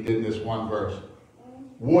truth that he did in this one verse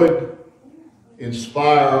would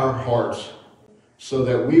inspire our hearts so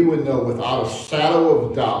that we would know without a shadow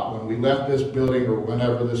of a doubt when we left this building or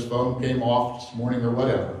whenever this phone came off this morning or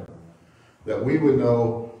whatever, that we would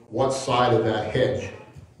know what side of that hedge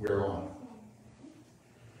we're on.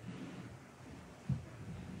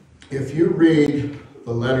 If you read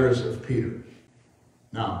the letters of Peter,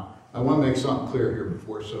 now, I want to make something clear here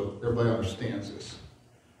before so everybody understands this.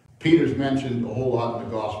 Peter's mentioned a whole lot in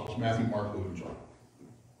the Gospels, Matthew, Mark, Luke, and John.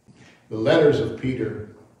 The letters of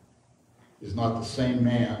Peter is not the same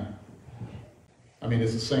man. I mean,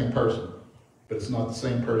 it's the same person, but it's not the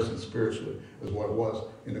same person spiritually as what it was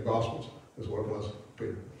in the Gospels, as what it was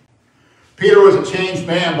Peter. Peter was a changed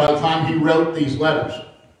man by the time he wrote these letters.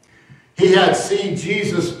 He had seen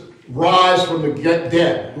Jesus rise from the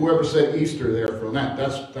dead. Whoever said Easter there for Lent,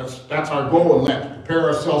 that's our goal in Lent, to prepare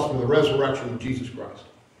ourselves for the resurrection of Jesus Christ.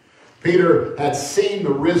 Peter had seen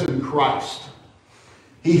the risen Christ.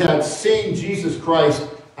 He had seen Jesus Christ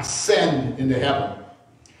ascend into heaven.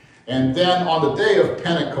 And then on the day of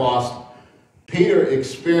Pentecost, Peter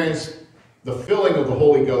experienced the filling of the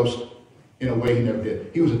Holy Ghost in a way he never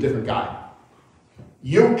did. He was a different guy.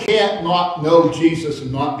 You can't not know Jesus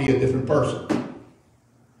and not be a different person.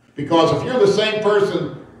 Because if you're the same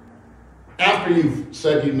person after you've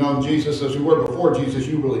said you've known Jesus as you were before Jesus,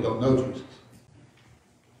 you really don't know Jesus.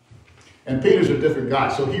 And Peter's a different guy.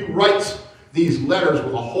 So he writes these letters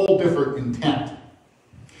with a whole different intent.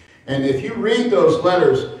 And if you read those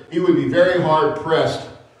letters, you would be very hard-pressed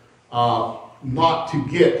not to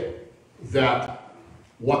get that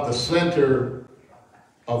what the center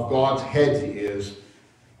of God's hedge is,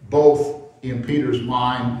 both in Peter's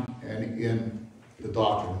mind and in the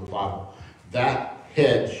doctrine of the Bible. That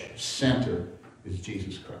hedge center is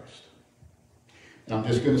Jesus Christ. And I'm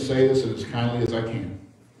just going to say this as kindly as I can.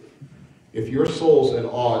 If your soul's at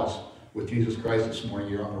odds with Jesus Christ this morning,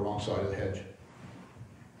 you're on the wrong side of the hedge.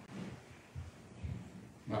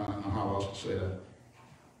 will say that.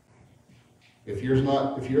 If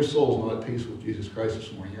your soul's not at peace with Jesus Christ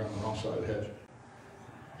this morning, you're on the wrong side of the hedge.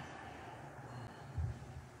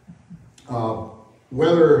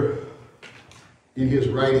 Whether in his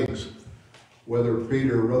writings, whether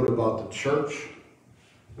Peter wrote about the church,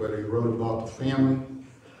 whether he wrote about the family,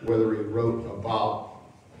 whether he wrote about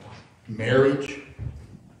marriage,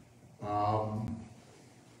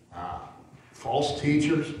 false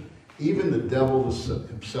teachers, even the devil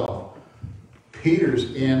himself,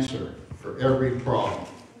 Peter's answer for every problem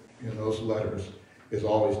in those letters is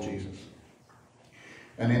always Jesus.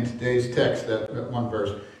 And in today's text, that one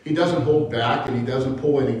verse, he doesn't hold back and he doesn't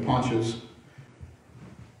pull any punches.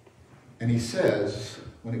 And he says,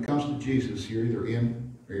 when it comes to Jesus, you're either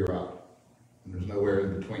in or you're out. And there's nowhere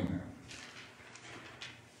in between there.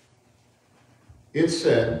 It's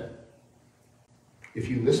said, if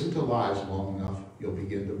you listen to lies long enough, you'll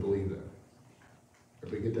begin to believe them.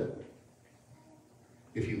 Everybody get that?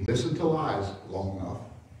 If you listen to lies long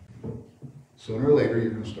enough, sooner or later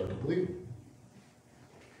you're going to start to believe them.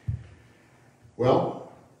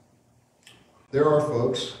 Well, there are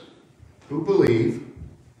folks who believe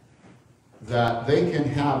that they can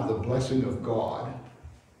have the blessing of God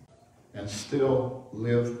and still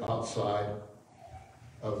live outside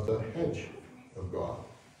of the hedge of God.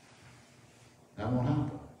 That won't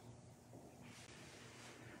happen.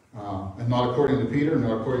 And not according to Peter,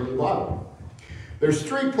 not according to the Bible. There's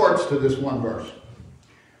 3 parts to this one verse.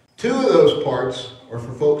 2 of those parts are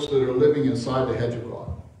for folks that are living inside the hedge of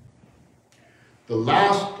God. The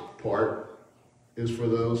last part is for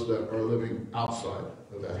those that are living outside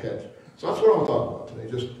of that hedge. So that's what I want to talk about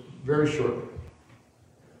today, just very shortly.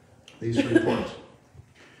 These 3 parts.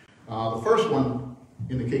 The first one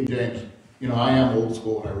in the King James, I am old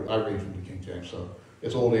school and I read from the King James, so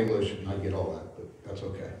it's Old English and I get all that, but that's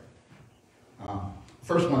okay.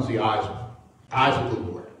 First one's the eyes of the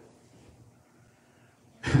Lord.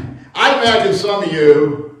 I imagine some of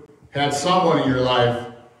you had someone in your life,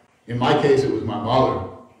 in my case it was my mother,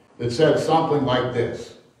 that said something like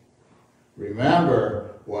this: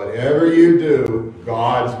 remember, whatever you do,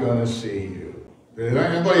 God's going to see you. Did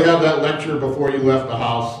anybody have that lecture before you left the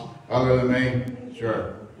house other than me?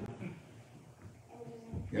 Sure.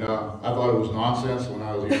 I thought it was nonsense when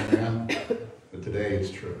I was a young man, but today it's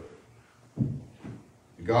true.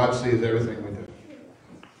 God sees everything we do.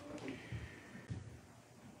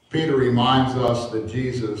 Peter reminds us that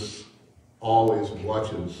Jesus always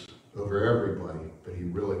watches over everybody, but he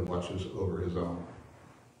really watches over his own.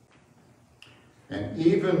 And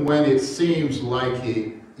even when it seems like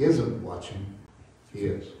he isn't watching, he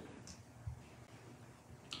is.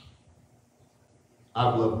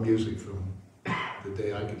 I've loved music from the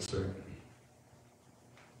day I could sing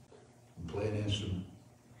and play an instrument.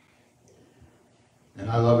 And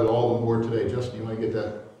I love it all the more today. Justin, you want to get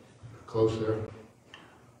that close there?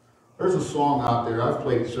 There's a song out there. I've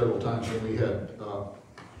played it several times when we had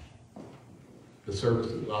the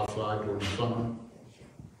services outside during the summer.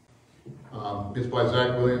 It's by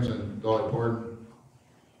Zach Williams and Dolly Parton.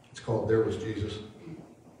 It's called There Was Jesus.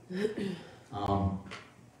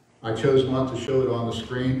 I chose not to show it on the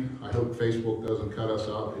screen. I hope Facebook doesn't cut us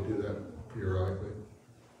out. They do that periodically.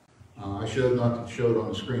 I chose not to show it on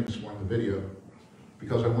the screen this morning, the video,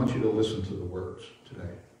 because I want you to listen to the words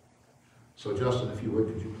today. So Justin, if you would,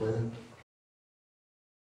 could you play that?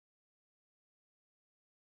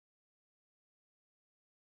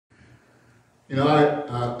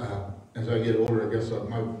 As I get older, I guess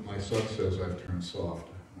my son says I've turned soft.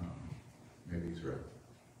 Maybe he's right.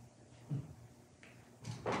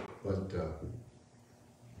 But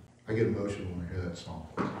I get emotional when I hear that song.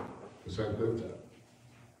 Is that good?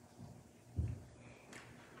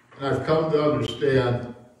 And I've come to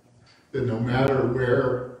understand that no matter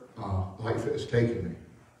where life has taken me,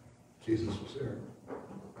 Jesus was there.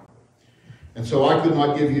 And so I could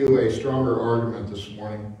not give you a stronger argument this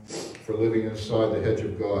morning for living inside the hedge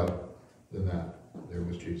of God than that. There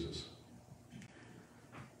was Jesus.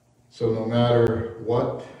 So no matter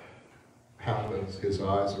what happens, his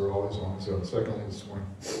eyes are always on his own. Secondly, this morning,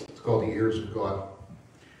 it's called the ears of God.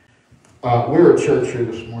 We're a church here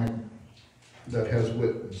this morning that has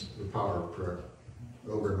witnessed the power of prayer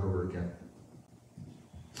over and over again.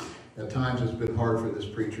 At times it's been hard for this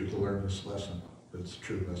preacher to learn this lesson, but it's a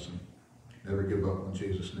true lesson. Never give up on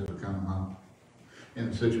Jesus, never count him out.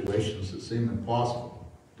 In situations that seem impossible,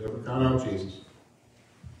 never count out Jesus.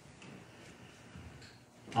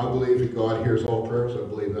 I believe that God hears all prayers, I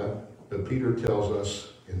believe that. But Peter tells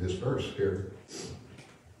us in this verse here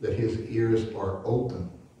that his ears are open.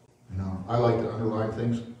 I like to underline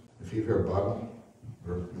things. If you have a Bible,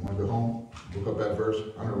 or you want to go home, look up that verse,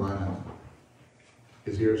 underline that.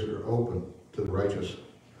 His ears are open to the righteous,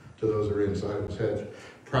 to those that are inside of his hedge.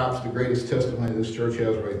 Perhaps the greatest testimony this church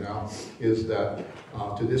has right now is that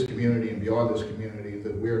to this community and beyond this community,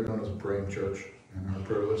 that we are known as a praying church, and our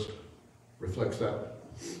prayer list reflects that.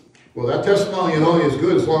 Well, that testimony is only as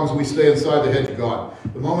good as long as we stay inside the hedge of God.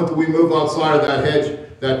 The moment that we move outside of that hedge,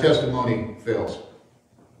 that testimony fails.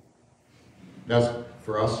 That's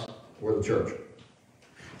for us or the church.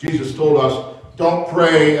 Jesus told us, don't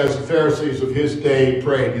pray as the Pharisees of his day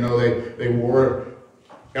prayed. You know, they wore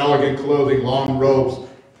elegant clothing, long robes,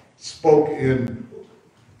 spoke in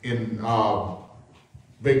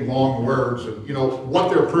big long words. And you know,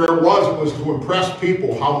 what their prayer was to impress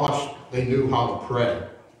people how much they knew how to pray.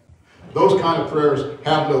 Those kind of prayers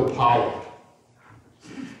have no power.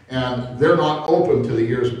 And they're not open to the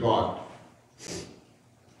ears of God.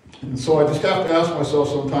 And so I just have to ask myself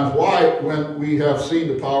sometimes, why, when we have seen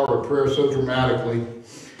the power of prayer so dramatically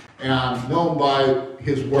and known by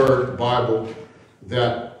his word, the Bible,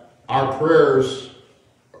 that our prayers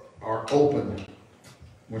are open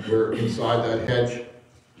when we're inside that hedge,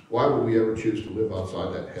 why would we ever choose to live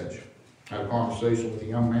outside that hedge? I had a conversation with a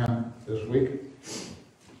young man this week.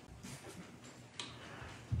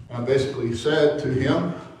 I basically said to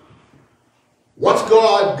him, what's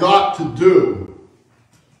God got to do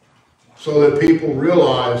so that people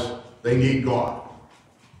realize they need God?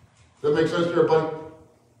 Does that make sense to everybody?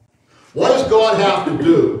 What does God have to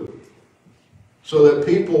do so that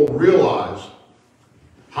people realize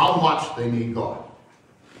how much they need God?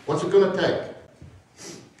 What's it going to take?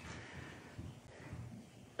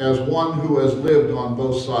 As one who has lived on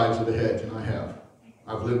both sides of the hedge, and I have.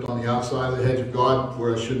 I've lived on the outside of the hedge of God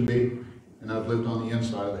where I shouldn't be, and I've lived on the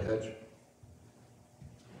inside of the hedge.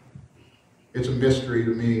 It's a mystery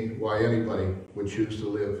to me why anybody would choose to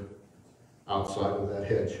live outside of that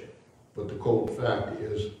hedge. But the cold fact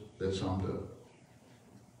is that some do.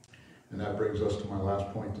 And that brings us to my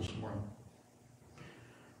last point this morning.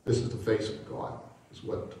 This is the face of God, is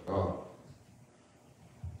what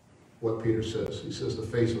Peter says. He says the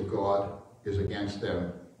face of God is against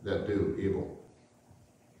them that do evil.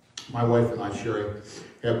 My wife and I, Sherry,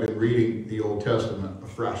 have been reading the Old Testament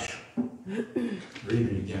afresh. Read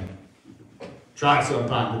it again. Try it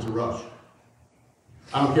sometime, it's a rush.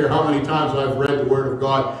 I don't care how many times I've read the Word of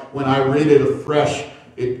God, when I read it afresh,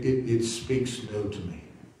 it speaks new to me.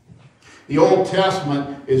 The Old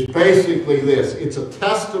Testament is basically this. It's a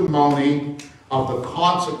testimony of the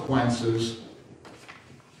consequences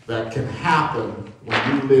that can happen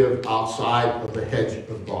when you live outside of the hedge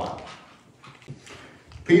of God.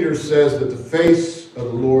 Peter says that the face of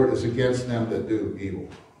the Lord is against them that do evil.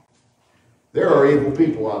 There are evil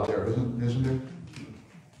people out there, isn't there?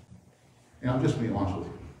 And I'm just being honest with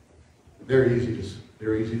you. They're easy to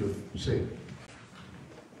see.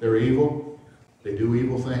 They're evil. They do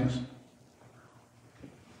evil things.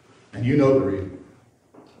 And you know they're evil.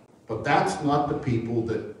 But that's not the people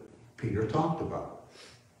that Peter talked about.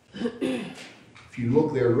 If you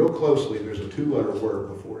look there real closely, there's a two-letter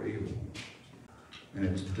word before evil. And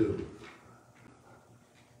it's do.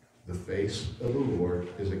 The face of the Lord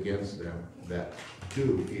is against them that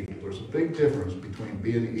do evil. There's a big difference between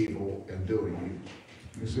being evil and doing evil.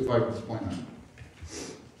 Let me see if I can explain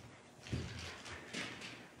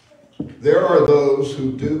that. There are those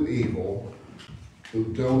who do evil who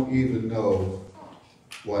don't even know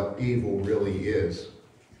what evil really is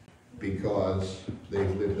because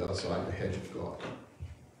they've lived outside the hedge of God.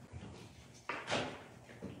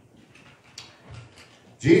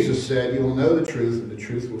 Jesus said, you will know the truth, and the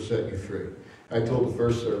truth will set you free. I told the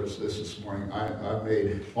first service this morning.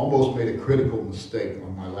 I almost made a critical mistake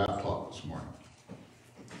on my laptop this morning.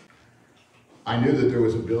 I knew that there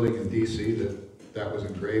was a building in D.C. that was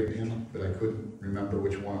engraved in, but I couldn't remember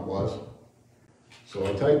which one it was. So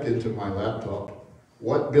I typed into my laptop,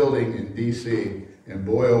 what building in D.C., and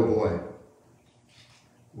boy, oh boy,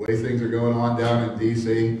 the way things are going on down in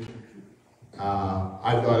D.C.,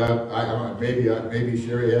 I thought, I don't know, maybe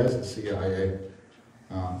Sherry has the CIA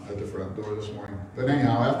at the front door this morning. But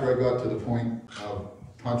anyhow, after I got to the point of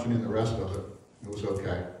punching in the rest of it, it was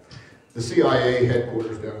okay. The CIA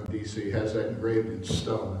headquarters down in D.C. has that engraved in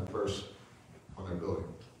stone, that verse on their building.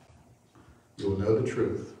 You will know the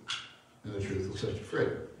truth, and the truth will set you free.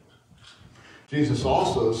 Jesus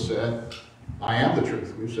also said, I am the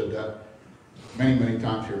truth. We've said that many, many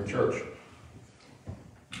times here in church.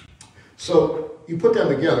 So you put them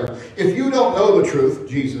together. If you don't know the truth,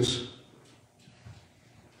 Jesus,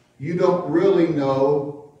 you don't really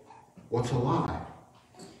know what's a lie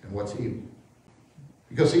and what's evil.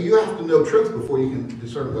 Because see, you have to know truth before you can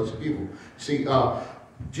discern what's evil. See,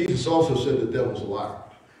 Jesus also said the devil's a liar.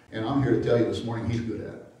 And I'm here to tell you this morning he's good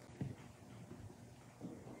at it.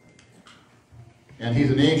 And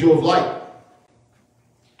he's an angel of light.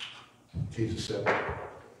 Jesus said.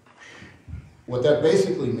 What that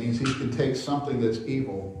basically means, he can take something that's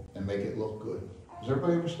evil and make it look good. Does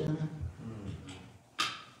everybody understand that?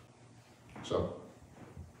 So,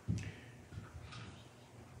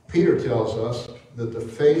 Peter tells us that the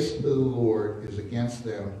face of the Lord is against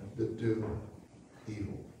them that do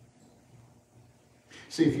evil.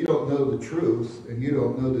 See, if you don't know the truth, and you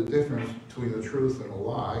don't know the difference between the truth and a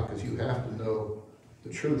lie, because you have to know the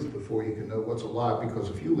truth before you can know what's a lie, because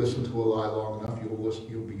if you listen to a lie long enough,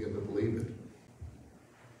 you'll begin to believe it.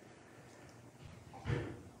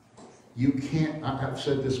 You can't, I've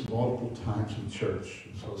said this multiple times in church,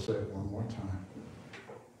 so I'll say it one more time.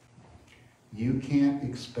 You can't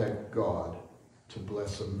expect God to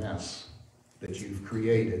bless a mess that you've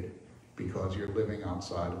created because you're living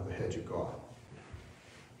outside of the hedge of God.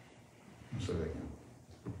 I'll say that again.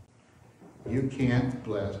 You can't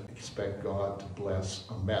expect God to bless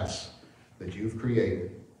a mess that you've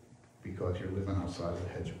created because you're living outside of the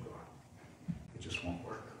hedge of God. It just won't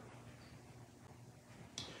work.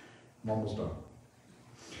 I'm almost done.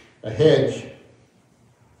 A hedge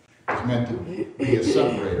is meant to be a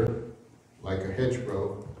separator, like a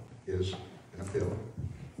hedgerow is in a field.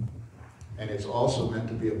 And it's also meant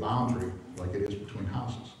to be a boundary, like it is between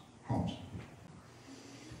homes.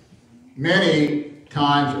 Many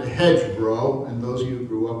times a hedgerow, and those of you who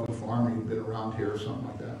grew up in farming, you've been around here or something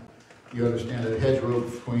like that, you understand that a hedgerow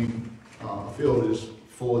between a field is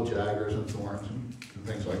full of jaggers and thorns and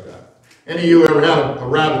things like that. Any of you ever had a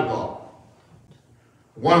rabbit dog?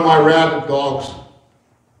 One of my rabbit dogs,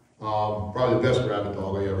 probably the best rabbit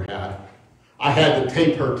dog I ever had, I had to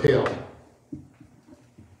tape her tail.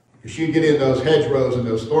 She'd get in those hedgerows and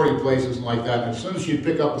those thorny places and like that, and as soon as she'd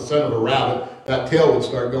pick up the scent of a rabbit, that tail would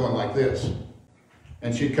start going like this.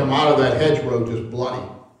 And she'd come out of that hedgerow just bloody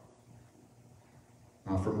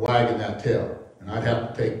from wagging that tail. And I'd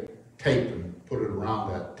have to take tape and put it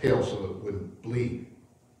around that tail so it wouldn't bleed.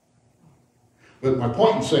 But my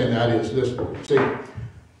point in saying that is this. See,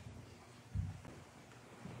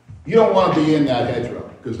 you don't want to be in that hedgerow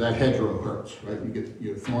because that hedgerow hurts, right? You get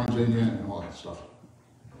your thorns in you and all that stuff.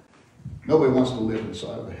 Nobody wants to live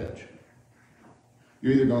inside of the hedge.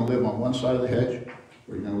 You're either going to live on one side of the hedge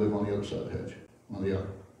or you're going to live on the other side of the hedge, on the other.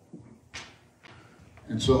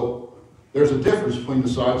 And so there's a difference between the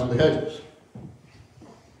sides of the hedges.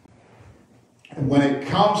 And when it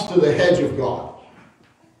comes to the hedge of God,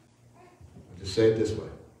 I'll just say it this way.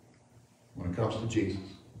 When it comes to Jesus,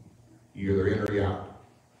 you're either in or you're out.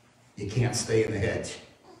 You can't stay in the hedge.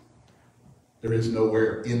 There is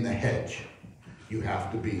nowhere in the hedge. You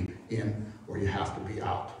have to be in or you have to be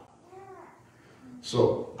out.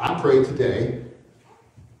 So I pray today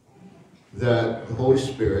that the Holy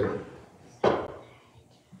Spirit,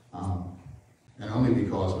 and only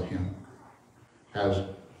because of Him, has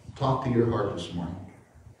talked to your heart this morning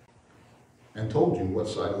and told you what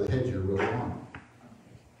side of the hedge you're really on.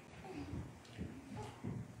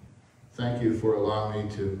 Thank you for allowing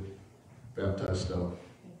me to baptize Stella.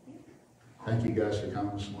 Thank you guys for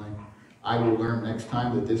coming this morning. I will learn next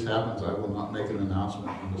time that this happens, I will not make an announcement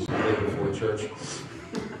on the Sunday before church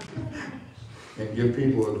and give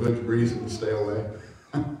people a good reason to stay away.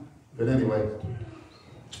 But anyway,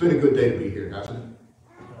 it's been a good day to be here, hasn't it?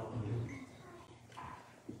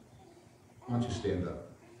 Why don't you stand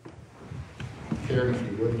up? Karen, if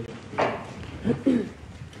you would.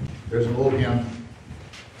 There's an old hymn.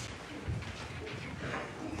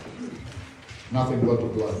 Nothing but the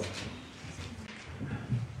blood.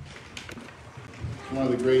 It's one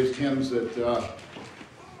of the greatest hymns that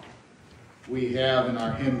we have in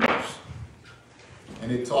our hymn books.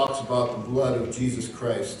 And it talks about the blood of Jesus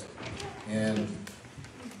Christ and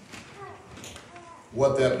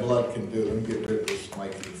what that blood can do. Let me get rid of this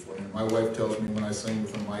mic here for you. My wife tells me when I sing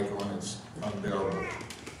with the mic on, it's unbearable.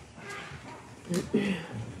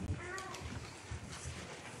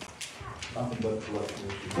 Nothing but blood.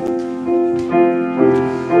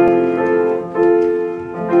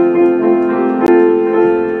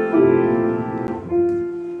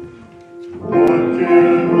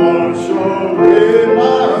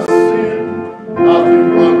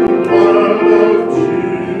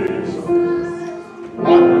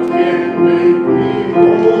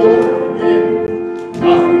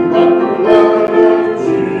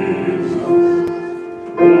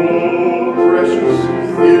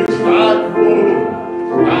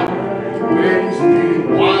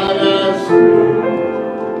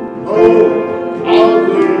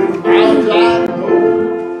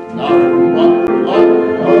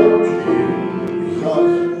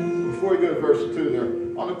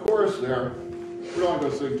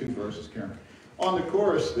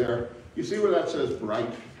 see where that says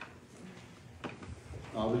bright?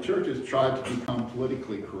 The church has tried to become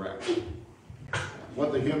politically correct.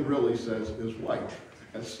 What the hymn really says is white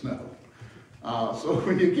as snow. So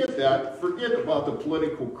when you get that, forget about the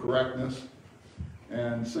political correctness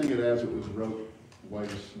and sing it as it was wrote, white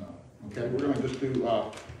as snow. Okay, we're going to just do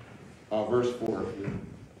verse 4 here.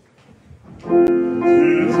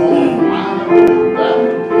 It's all mine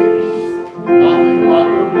that peace, nothing but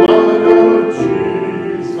the blood of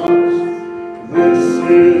Jesus. This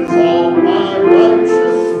is all my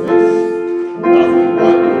righteousness, nothing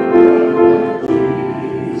but the blood of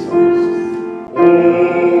Jesus.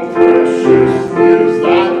 Oh, precious is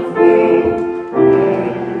that flow,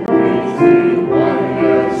 and makes me white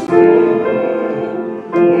as snow.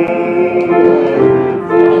 Oh,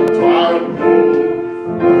 front I know.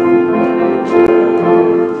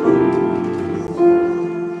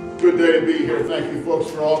 Good day to be here. Thank you folks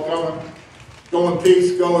for all coming. Go in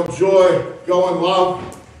peace, go in joy, go in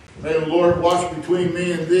love. May the Lord watch between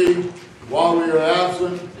me and thee while we are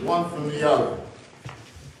absent one from the other.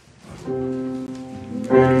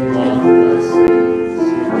 May God bless thee,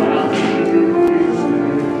 surround you each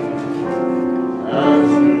day, as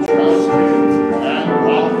you trust Him and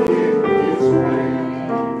walk in His way.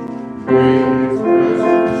 May His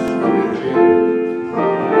presence within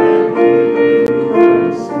and keep you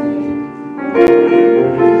from sin.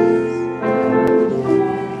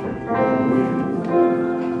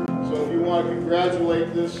 So if you want to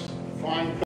congratulate this fine